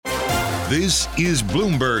This is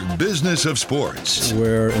Bloomberg Business of Sports.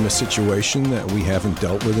 We're in a situation that we haven't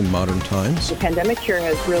dealt with in modern times. The pandemic here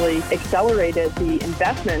has really accelerated the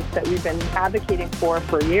investments that we've been advocating for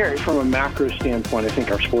years. From a macro standpoint, I think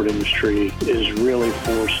our sport industry is really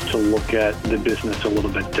forced to look at the business a little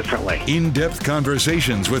bit differently. In-depth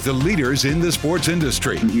conversations with the leaders in the sports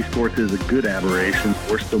industry. Esports is a good aberration.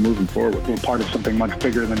 We're still moving forward. We're part of something much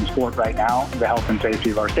bigger than sport right now. The health and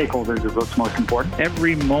safety of our stakeholders is what's most important.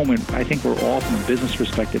 Every moment, I think we're all, from a business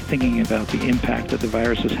perspective, thinking about the impact that the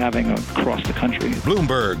virus is having across the country.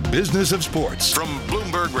 Bloomberg Business of Sports from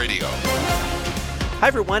Bloomberg Radio. Hi,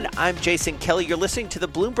 everyone. I'm Jason Kelly. You're listening to the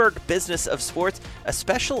Bloomberg Business of Sports, a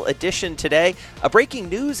special edition today, a breaking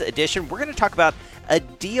news edition. We're going to talk about a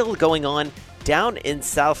deal going on down in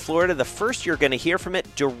South Florida. The first you're going to hear from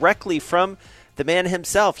it directly from the man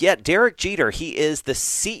himself. Yeah, Derek Jeter. He is the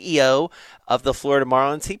CEO of the Florida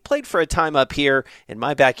Marlins. He played for a time up here in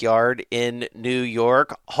my backyard in New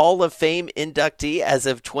York. Hall of Fame inductee as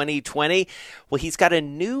of 2020. Well, he's got a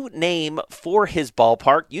new name for his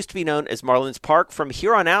ballpark. Used to be known as Marlins Park. From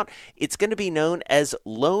here on out, it's going to be known as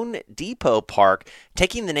LoanDepot Park,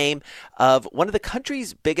 taking the name of one of the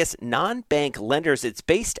country's biggest non-bank lenders. It's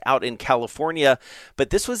based out in California, but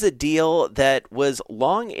this was a deal that was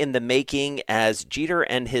long in the making as Jeter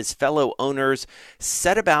and his fellow owners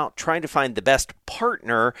set about trying to find the best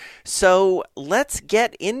partner. So let's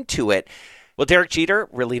get into it. Well, Derek Jeter,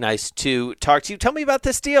 really nice to talk to you. Tell me about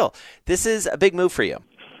this deal. This is a big move for you.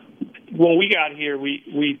 When we got here,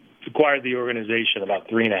 we acquired the organization about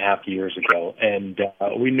 3.5 years ago, and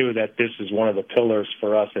we knew that this is one of the pillars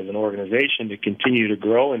for us as an organization to continue to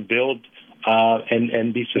grow and build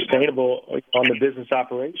and be sustainable on the business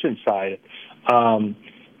operations side.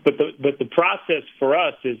 But the process for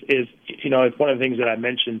us is it's one of the things that I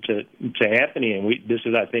mentioned to Anthony, and this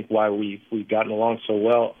is I think why we've gotten along so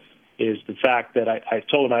well, is the fact that I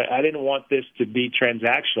told him I didn't want this to be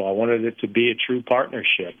transactional. I wanted it to be a true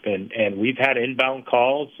partnership, and we've had inbound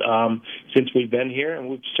calls since we've been here, and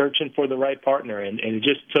we're searching for the right partner, and it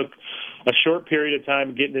just took a short period of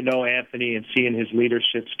time getting to know Anthony and seeing his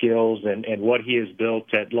leadership skills and what he has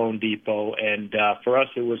built at LoanDepot, and for us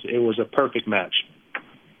it was a perfect match.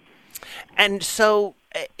 And so,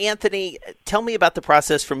 Anthony, tell me about the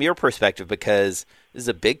process from your perspective, because this is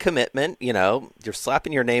a big commitment. You know, you're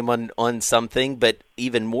slapping your name on something, but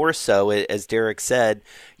even more so, as Derek said,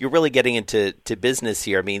 you're really getting into business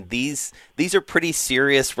here. I mean, these are pretty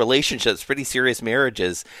serious relationships, pretty serious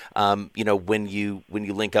marriages, when you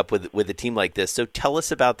link up with a team like this. So tell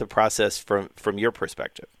us about the process from your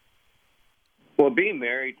perspective. Well, being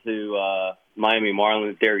married to Miami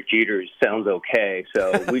Marlins, Derek Jeter, sounds okay,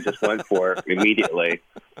 so we just went for it immediately.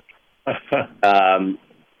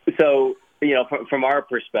 So, from our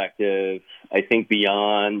perspective, I think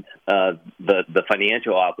beyond the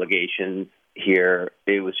financial obligations here,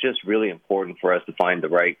 it was just really important for us to find the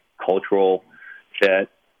right cultural fit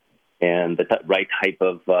and the right type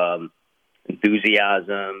of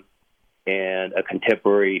enthusiasm and a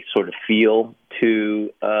contemporary sort of feel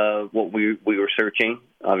to what we were searching.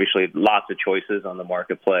 Obviously, lots of choices on the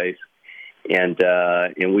marketplace, and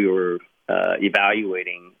we were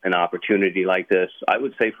evaluating an opportunity like this, I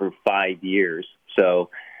would say, for 5 years.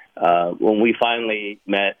 So when we finally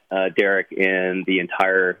met Derek and the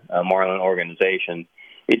entire Marlin organization,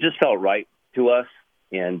 it just felt right to us.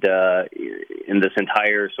 And in this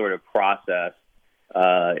entire sort of process,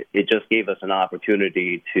 it just gave us an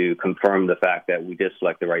opportunity to confirm the fact that we did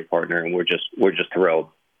select the right partner, and we're just thrilled.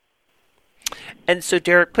 And so,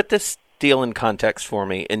 Derek, put this deal in context for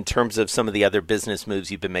me in terms of some of the other business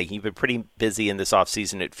moves you've been making. You've been pretty busy in this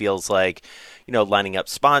offseason, it feels like, lining up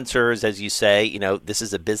sponsors, as you say. This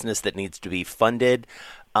is a business that needs to be funded.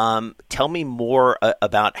 Tell me more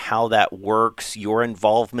about how that works, your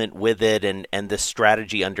involvement with it, and the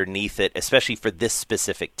strategy underneath it, especially for this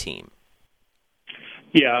specific team.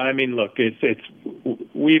 Yeah, I mean, look,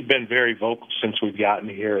 we've been very vocal since we've gotten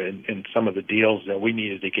here in some of the deals that we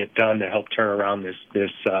needed to get done to help turn around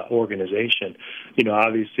this organization.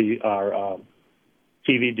 Obviously our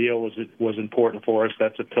TV deal was important for us.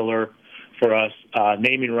 That's a pillar for us.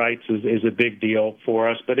 Naming rights is a big deal for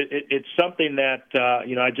us, but it's something that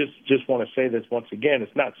I just want to say this once again.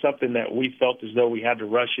 It's not something that we felt as though we had to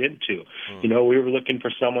rush into. We were looking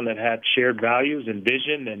for someone that had shared values and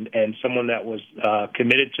vision, and someone that was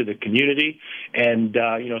committed to the community. And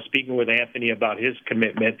speaking with Anthony about his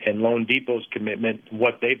commitment and LoanDepot's commitment,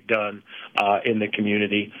 what they've done in the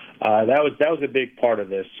community, that was a big part of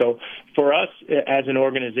this. So for us as an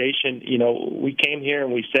organization, we came here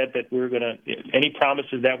and we said that we were going to any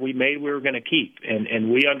promises that we made, we were going to keep.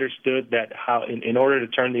 And we understood that how, in order to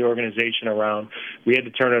turn the organization around, we had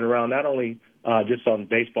to turn it around not only just on the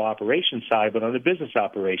baseball operations side, but on the business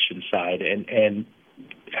operations side. And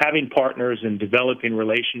having partners and developing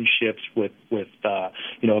relationships with a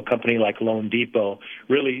company like LoanDepot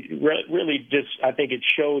really just, I think it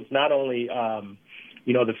shows not only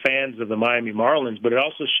the fans of the Miami Marlins, but it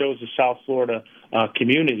also shows the South Florida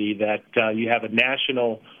community that you have a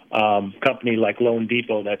national company like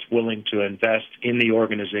LoanDepot that's willing to invest in the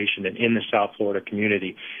organization and in the South Florida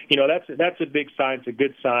community. That's a big sign. It's a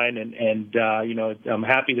good sign, and I'm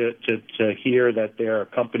happy to hear that there are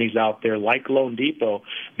companies out there like LoanDepot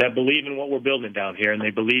that believe in what we're building down here, and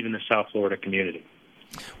they believe in the South Florida community.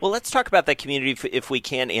 Well, let's talk about that community if we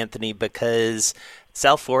can, Anthony, because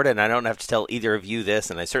South Florida, and I don't have to tell either of you this,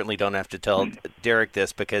 and I certainly don't have to tell Derek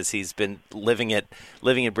this because he's been living and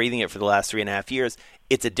breathing it for the last 3.5 years.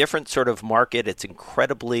 It's a different sort of market. It's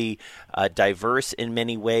incredibly diverse in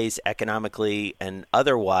many ways, economically and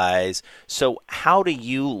otherwise. So how do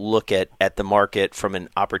you look at the market from an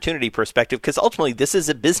opportunity perspective? Because ultimately, this is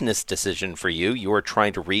a business decision for you. You are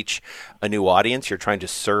trying to reach a new audience. You're trying to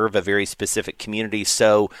serve a very specific community.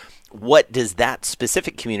 So what does that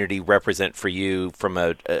specific community represent for you from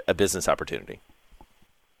a business opportunity?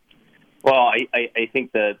 Well, I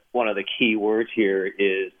think that one of the key words here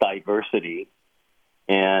is diversity.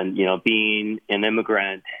 And, being an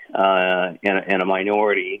immigrant and a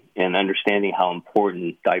minority and understanding how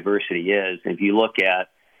important diversity is. If you look at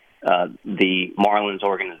the Marlins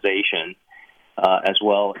organization, as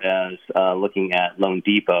well as looking at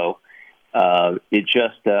LoanDepot, it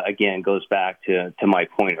just, again, goes back to my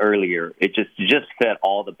point earlier. It just fit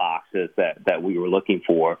all the boxes that we were looking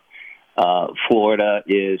for. Florida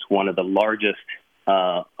is one of the largest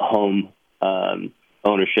home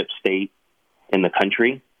ownership states in the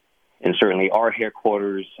country, and certainly our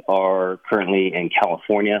headquarters are currently in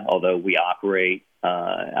California, although we operate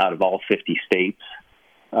out of all 50 states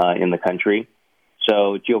in the country.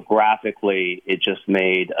 So geographically, it just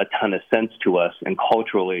made a ton of sense to us, and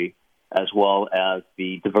culturally, as well as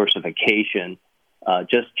the diversification,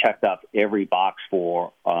 just checked up every box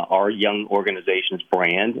for our young organization's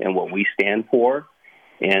brand and what we stand for.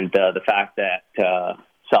 And the fact that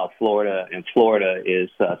South Florida and Florida is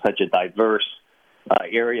such a diverse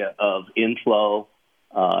area of inflow.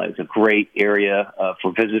 It's a great area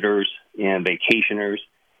for visitors and vacationers.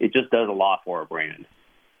 It just does a lot for our brand.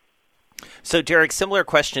 So, Derek, similar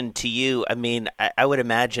question to you. I mean, I would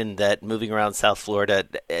imagine that moving around South Florida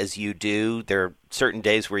as you do, there are certain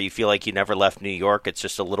days where you feel like you never left New York. It's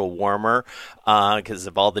just a little warmer because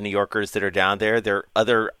of all the New Yorkers that are down there. There are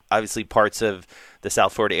other, obviously, parts of the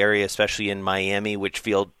South Florida area, especially in Miami, which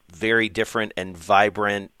feel very different and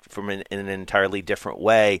vibrant in an entirely different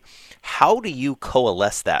way. How do you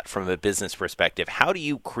coalesce that from a business perspective? How do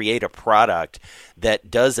you create a product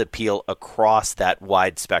that does appeal across that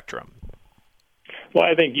wide spectrum? Well,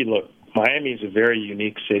 I think, Miami is a very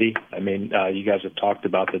unique city. I mean, you guys have talked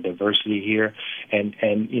about the diversity here, and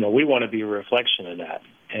we want to be a reflection of that.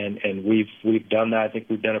 And we've done that. I think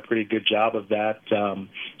we've done a pretty good job of that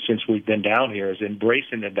since we've been down here, is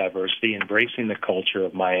embracing the diversity, embracing the culture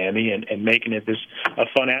of Miami, and making it a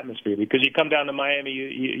fun atmosphere. Because you come down to Miami,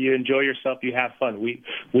 you enjoy yourself, you have fun.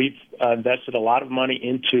 We've invested a lot of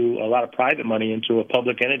private money into a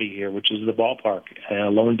public entity here, which is the Ballpark,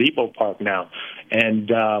 LoanDepot Park now. And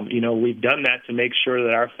we've done that to make sure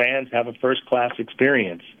that our fans have a first-class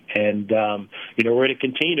experience. And, we're going to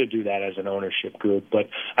continue to do that as an ownership group. But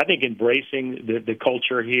I think embracing the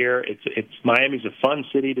culture here, it's Miami's a fun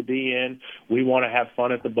city to be in. We want to have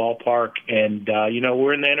fun at the ballpark. And,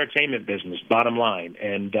 we're in the entertainment business, bottom line.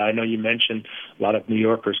 And I know you mentioned a lot of New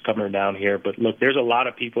Yorkers coming down here. But, look, there's a lot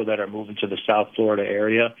of people that are moving to the South Florida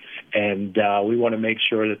area. And we want to make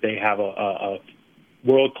sure that they have a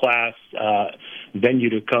world-class venue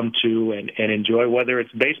to come to and enjoy, whether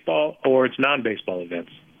it's baseball or it's non-baseball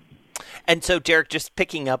events. And so, Derek, just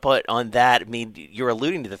picking up on that, I mean, you're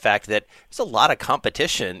alluding to the fact that there's a lot of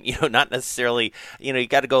competition, not necessarily, you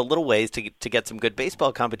got to go a little ways to get some good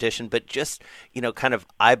baseball competition, but just, kind of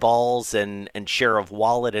eyeballs and share of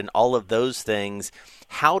wallet and all of those things.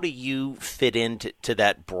 How do you fit into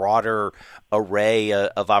that broader array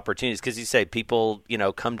of opportunities? Because you say people,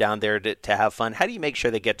 come down there to have fun. How do you make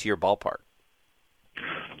sure they get to your ballpark?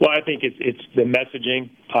 Well, I think it's the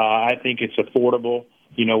messaging. I think it's affordable.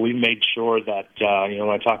 We made sure that, when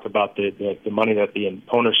I talk about the money that the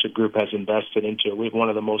ownership group has invested into it, we have one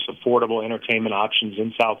of the most affordable entertainment options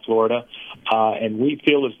in South Florida. And we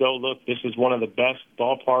feel as though, look, this is one of the best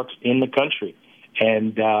ballparks in the country.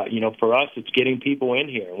 And for us, it's getting people in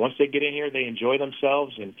here. Once they get in here, they enjoy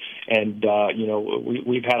themselves. And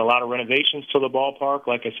we've had a lot of renovations to the ballpark.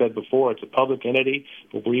 Like I said before, it's a public entity,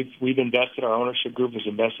 but we've invested. Our ownership group has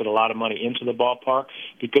invested a lot of money into the ballpark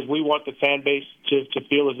because we want the fan base to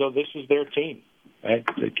feel as though this is their team. Right?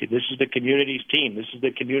 This is the community's team. This is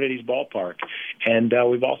the community's ballpark, and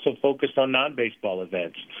we've also focused on non-baseball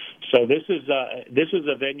events. So this is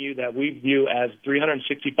a venue that we view as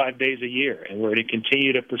 365 days a year, and we're going to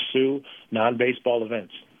continue to pursue non-baseball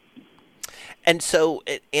events. And so,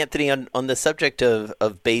 Anthony, on the subject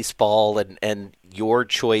of baseball and your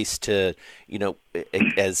choice to,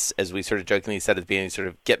 as we sort of jokingly said at the beginning, sort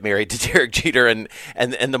of get married to Derek Jeter and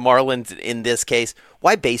the Marlins in this case,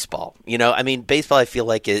 why baseball? Baseball I feel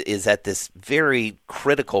like is at this very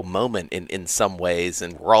critical moment in some ways,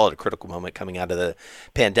 and we're all at a critical moment coming out of the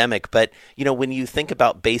pandemic. But, when you think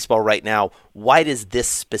about baseball right now, why does this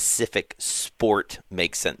specific sport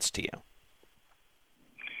make sense to you?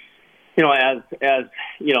 As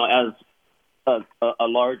a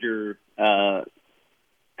larger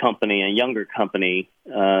company, a younger company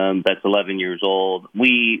that's 11 years old,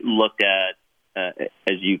 we looked at,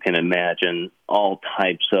 as you can imagine, all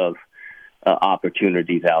types of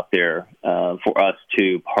opportunities out there for us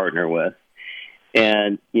to partner with.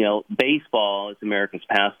 And, baseball is America's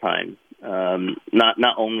pastime.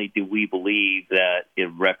 Not only do we believe that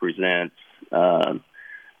it represents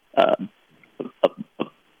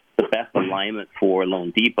the best alignment for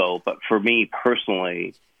LoanDepot, but for me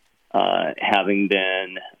personally, having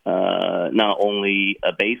been not only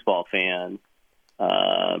a baseball fan,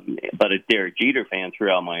 but a Derek Jeter fan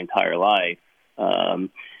throughout my entire life,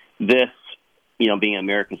 this, being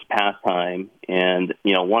America's pastime, and,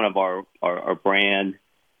 one of our brand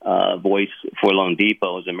voice for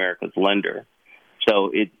LoanDepot is America's lender.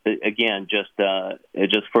 So it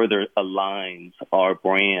just further aligns our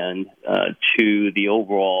brand to the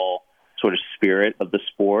overall sort of spirit of the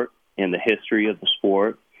sport and the history of the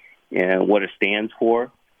sport and what it stands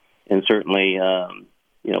for. And certainly,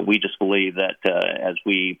 we just believe that as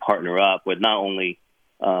we partner up with not only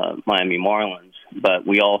Miami Marlins, but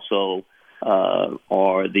we also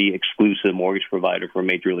are the exclusive mortgage provider for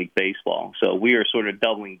Major League Baseball. So we are sort of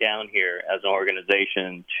doubling down here as an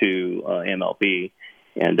organization to MLB,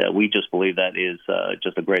 and we just believe that is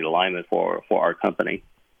just a great alignment for our company.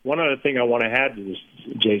 One other thing I want to add to this,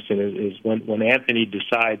 Jason, is when Anthony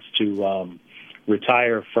decides to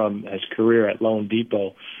retire from his career at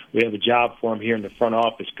LoanDepot, we have a job for him here in the front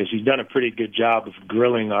office because he's done a pretty good job of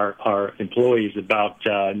grilling our employees about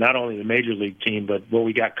not only the major league team, but what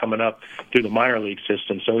we got coming up through the minor league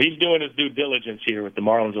system. So he's doing his due diligence here with the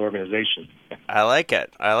Marlins organization. I like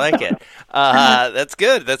it. That's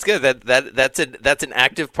good. That's an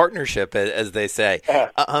active partnership, as they say.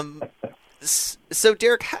 So,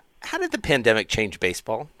 Derek, how did the pandemic change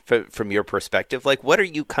baseball from your perspective? Like, what are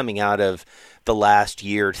you coming out of the last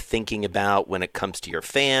year thinking about when it comes to your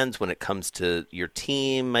fans, when it comes to your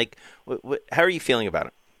team? Like, how are you feeling about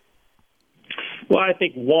it? Well, I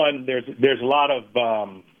think, one, there's a lot of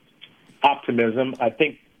optimism. I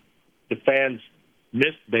think the fans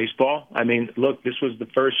missed baseball. I mean, look, this was the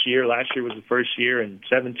first year. Last year was the first year in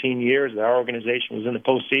 17 years that our organization was in the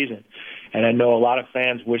postseason. And I know a lot of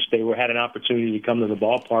fans wish they had an opportunity to come to the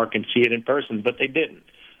ballpark and see it in person, but they didn't.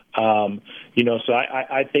 So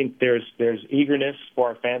I think there's eagerness for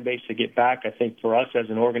our fan base to get back. I think for us as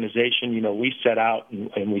an organization, we set out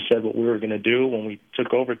and we said what we were going to do when we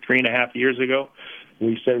took over 3.5 years ago.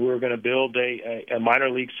 We said we were going to build a minor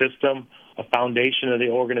league system, a foundation of the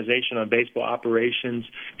organization on baseball operations,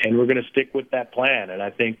 and we're going to stick with that plan. And I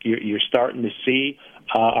think you're starting to see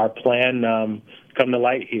our plan come to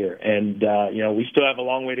light here. And, we still have a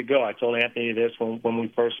long way to go. I told Anthony this when we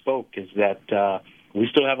first spoke, is that we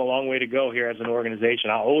still have a long way to go here as an organization.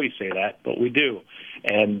 I always say that, but we do.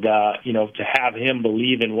 And, to have him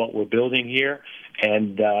believe in what we're building here,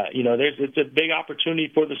 and, it's a big opportunity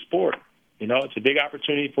for the sport. It's a big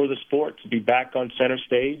opportunity for the sport to be back on center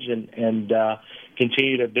stage and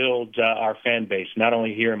continue to build our fan base, not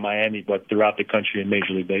only here in Miami, but throughout the country in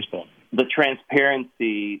Major League Baseball. The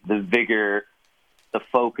transparency, the vigor, the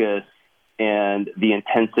focus, and the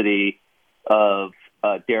intensity of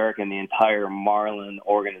Derek and the entire Marlin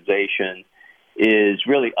organization is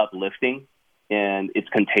really uplifting, and it's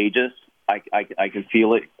contagious. I can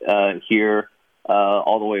feel it here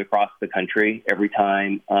all the way across the country. Every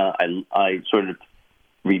time I sort of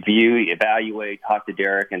review, evaluate, talk to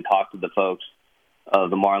Derek, and talk to the folks of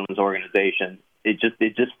the Marlins organization, it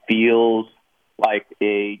just feels like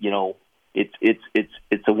it's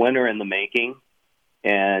a winner in the making,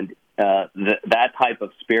 and that type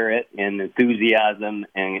of spirit and enthusiasm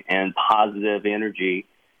and positive energy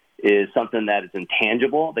is something that is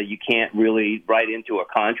intangible, that you can't really write into a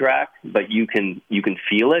contract, but you can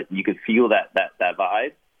feel it. You can feel that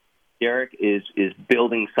vibe. Derek is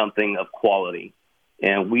building something of quality,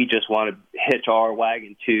 and we just want to hitch our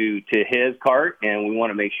wagon to his cart, and we want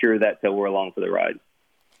to make sure that we're along for the ride.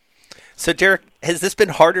 So, Derek, has this been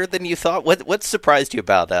harder than you thought? What surprised you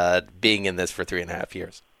about being in this for 3.5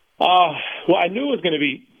 years? Well, I knew it was going to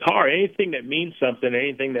be hard. Anything that means something,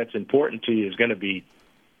 anything that's important to you is going to be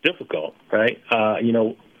difficult, right?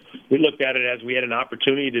 We looked at it as we had an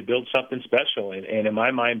opportunity to build something special, and in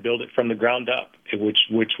my mind, build it from the ground up, which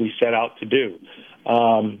we set out to do.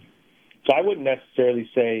 So I wouldn't necessarily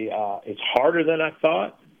say it's harder than I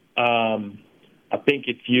thought. I think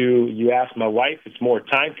if you ask my wife, it's more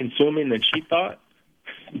time-consuming than she thought.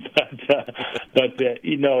 But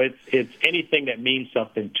it's anything that means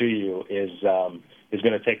something to you is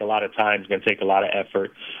going to take a lot of time. It's going to take a lot of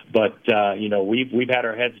effort. But we've had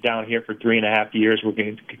our heads down here for 3.5 years. We're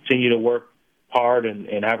going to continue to work hard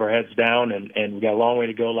and have our heads down, and we got a long way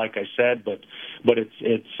to go, like I said. But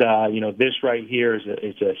it's this right here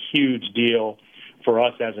is a huge deal for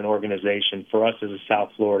us as an organization, for us as a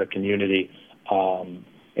South Florida community.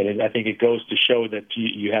 And I think it goes to show that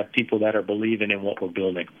you have people that are believing in what we're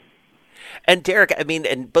building. And Derek,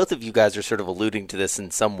 and both of you guys are sort of alluding to this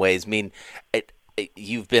in some ways.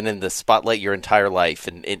 You've been in the spotlight your entire life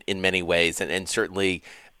in many ways, and certainly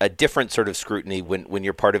a different sort of scrutiny when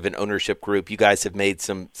you're part of an ownership group. You guys have made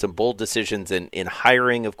some bold decisions in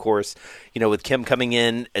hiring, of course, with Kim coming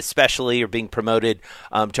in, especially, or being promoted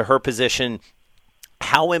to her position.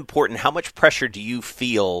 How important, how much pressure do you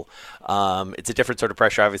feel? It's a different sort of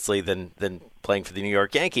pressure, obviously, than playing for the New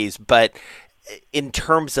York Yankees, but in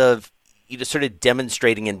terms of sort of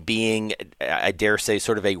demonstrating and being, I dare say,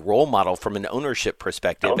 sort of a role model from an ownership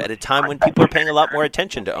perspective at a time when people are paying a lot more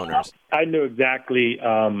attention to owners. I knew exactly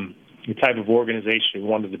the type of organization we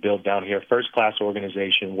wanted to build down here, first-class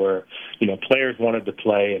organization where, players wanted to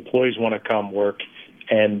play, employees want to come work,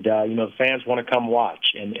 and, the fans want to come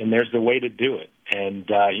watch, and there's the way to do it. And,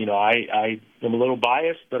 I am a little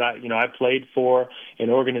biased, but I played for an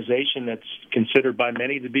organization that's considered by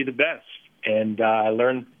many to be the best. And I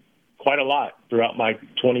learned quite a lot throughout my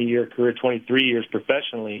 20-year career, 23 years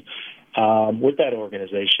professionally with that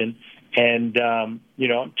organization. And,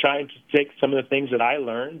 I'm trying to take some of the things that I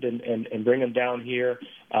learned and bring them down here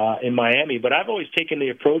in Miami. But I've always taken the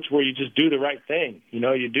approach where you just do the right thing.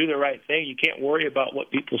 You do the right thing. You can't worry about what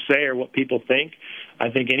people say or what people think. I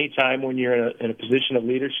think any time when you're in a position of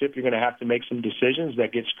leadership, you're going to have to make some decisions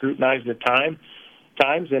that get scrutinized at times.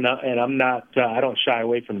 And I'm not. I don't shy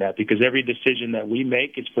away from that, because every decision that we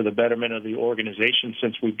make is for the betterment of the organization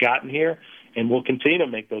since we've gotten here, and we'll continue to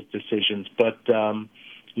make those decisions. But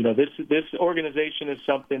this organization is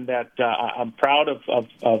something that I'm proud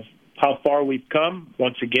of how far we've come.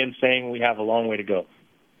 Once again, saying we have a long way to go.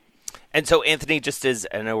 And so, Anthony, just as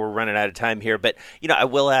I know we're running out of time here, but I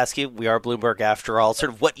will ask you, we are Bloomberg after all,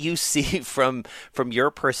 sort of what you see from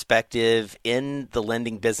your perspective in the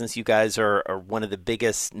lending business. You guys are one of the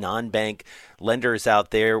biggest non-bank lenders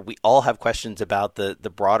out there. We all have questions about the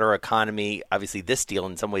broader economy. Obviously, this deal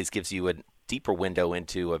in some ways gives you a deeper window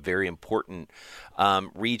into a very important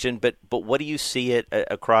region. But what do you see it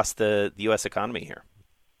across the U.S. economy here?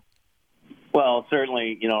 Well,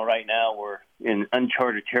 certainly, right now we're in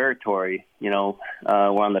uncharted territory. We're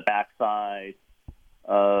on the backside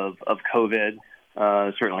of COVID.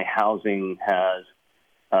 Certainly housing has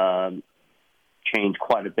changed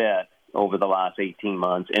quite a bit over the last 18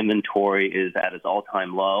 months. Inventory is at its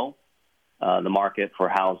all-time low. The market for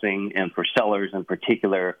housing and for sellers in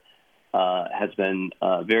particular has been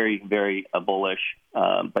very, very bullish.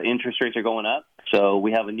 But interest rates are going up. So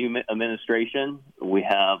we have a new administration. We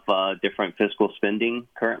have different fiscal spending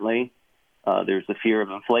currently. There's the fear of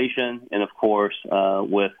inflation. And, of course,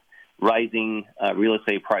 with rising real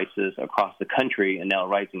estate prices across the country and now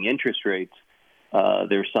rising interest rates,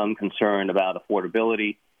 there's some concern about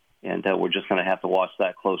affordability. And we're just going to have to watch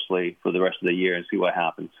that closely for the rest of the year and see what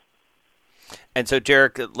happens. And so,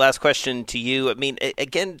 Derek, last question to you.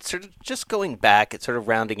 Again, sort of just going back and sort of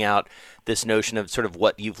rounding out this notion of sort of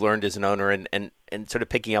what you've learned as an owner and sort of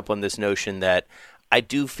picking up on this notion that I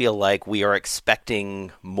do feel like we are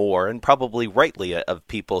expecting more, and probably rightly, of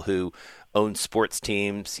people who own sports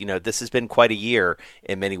teams. This has been quite a year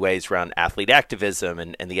in many ways around athlete activism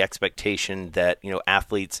and the expectation that,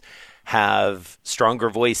 athletes have stronger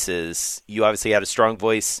voices. You obviously had a strong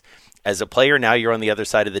voice as a player. Now you're on the other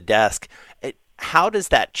side of the desk. How does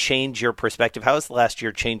that change your perspective? How has the last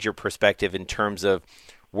year changed your perspective in terms of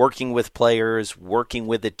working with players, working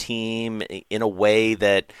with a team in a way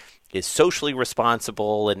that is socially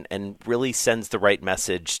responsible and really sends the right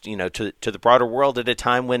message, to the broader world at a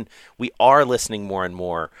time when we are listening more and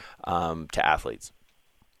more to athletes?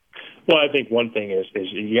 Well, I think one thing is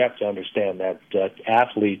you have to understand that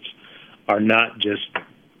athletes are not just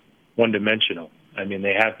one-dimensional. I mean,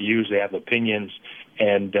 they have views, they have opinions,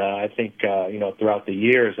 and I think, throughout the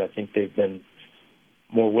years, I think they've been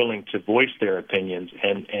more willing to voice their opinions.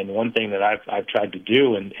 And one thing that I've tried to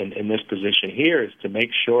do in this position here is to make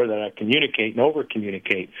sure that I communicate and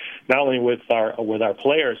over-communicate, not only with our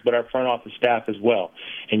players, but our front office staff as well,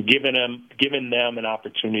 and giving them an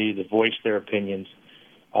opportunity to voice their opinions,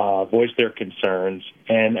 voice their concerns,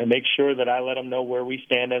 and make sure that I let them know where we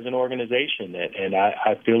stand as an organization. And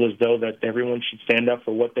I feel as though that everyone should stand up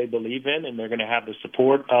for what they believe in, and they're going to have the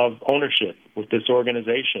support of ownership with this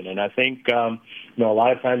organization. And I think, a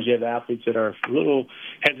lot of times you have athletes that are a little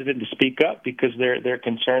hesitant to speak up because they're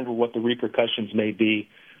concerned with what the repercussions may be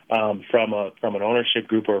from an ownership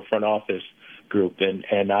group or a front office group,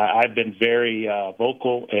 and I've been very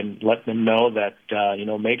vocal and letting them know that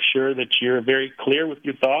make sure that you're very clear with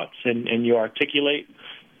your thoughts and you articulate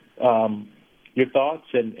your thoughts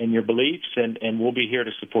and your beliefs, and we'll be here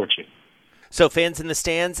to support you. So, fans in the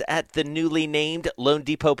stands at the newly named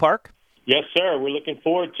LoanDepot Park? Yes, sir. We're looking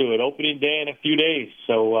forward to it. Opening day in a few days.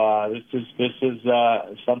 So this is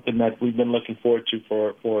something that we've been looking forward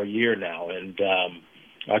to for a year now, and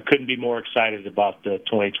I couldn't be more excited about the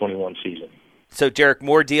 2021 season. So, Derek,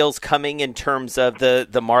 more deals coming in terms of the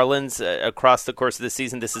Marlins across the course of the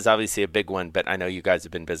season. This is obviously a big one, but I know you guys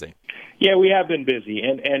have been busy. Yeah, we have been busy,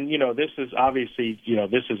 and this is obviously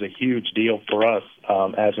this is a huge deal for us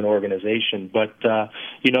as an organization. But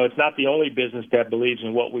it's not the only business that believes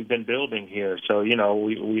in what we've been building here. So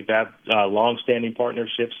we've had long-standing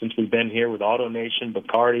partnerships since we've been here with AutoNation,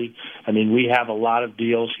 Bacardi. I mean, we have a lot of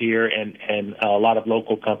deals here, and a lot of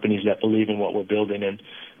local companies that believe in what we're building and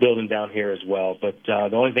building down here as well. But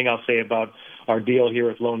the only thing I'll say about our deal here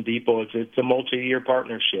with LoanDepot is it's a multi-year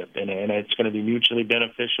partnership, and it's going to be mutually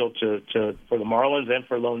beneficial for the Marlins and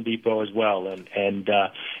for LoanDepot as well. And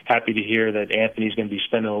happy to hear that Anthony's going to be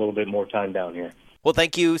spending a little bit more time down here. Well,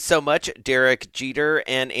 thank you so much, Derek Jeter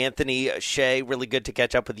and Anthony Hsieh. Really good to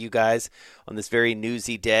catch up with you guys on this very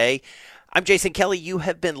newsy day. I'm Jason Kelly. You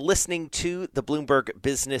have been listening to the Bloomberg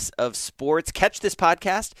Business of Sports. Catch this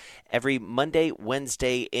podcast every Monday,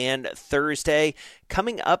 Wednesday, and Thursday.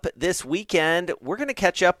 Coming up this weekend, we're going to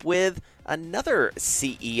catch up with another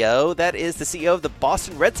CEO. That is the CEO of the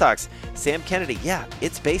Boston Red Sox, Sam Kennedy. Yeah,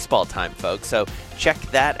 it's baseball time, folks, so check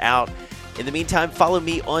that out. In the meantime, follow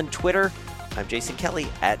me on Twitter. I'm Jason Kelly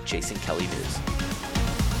at Jason Kelly News.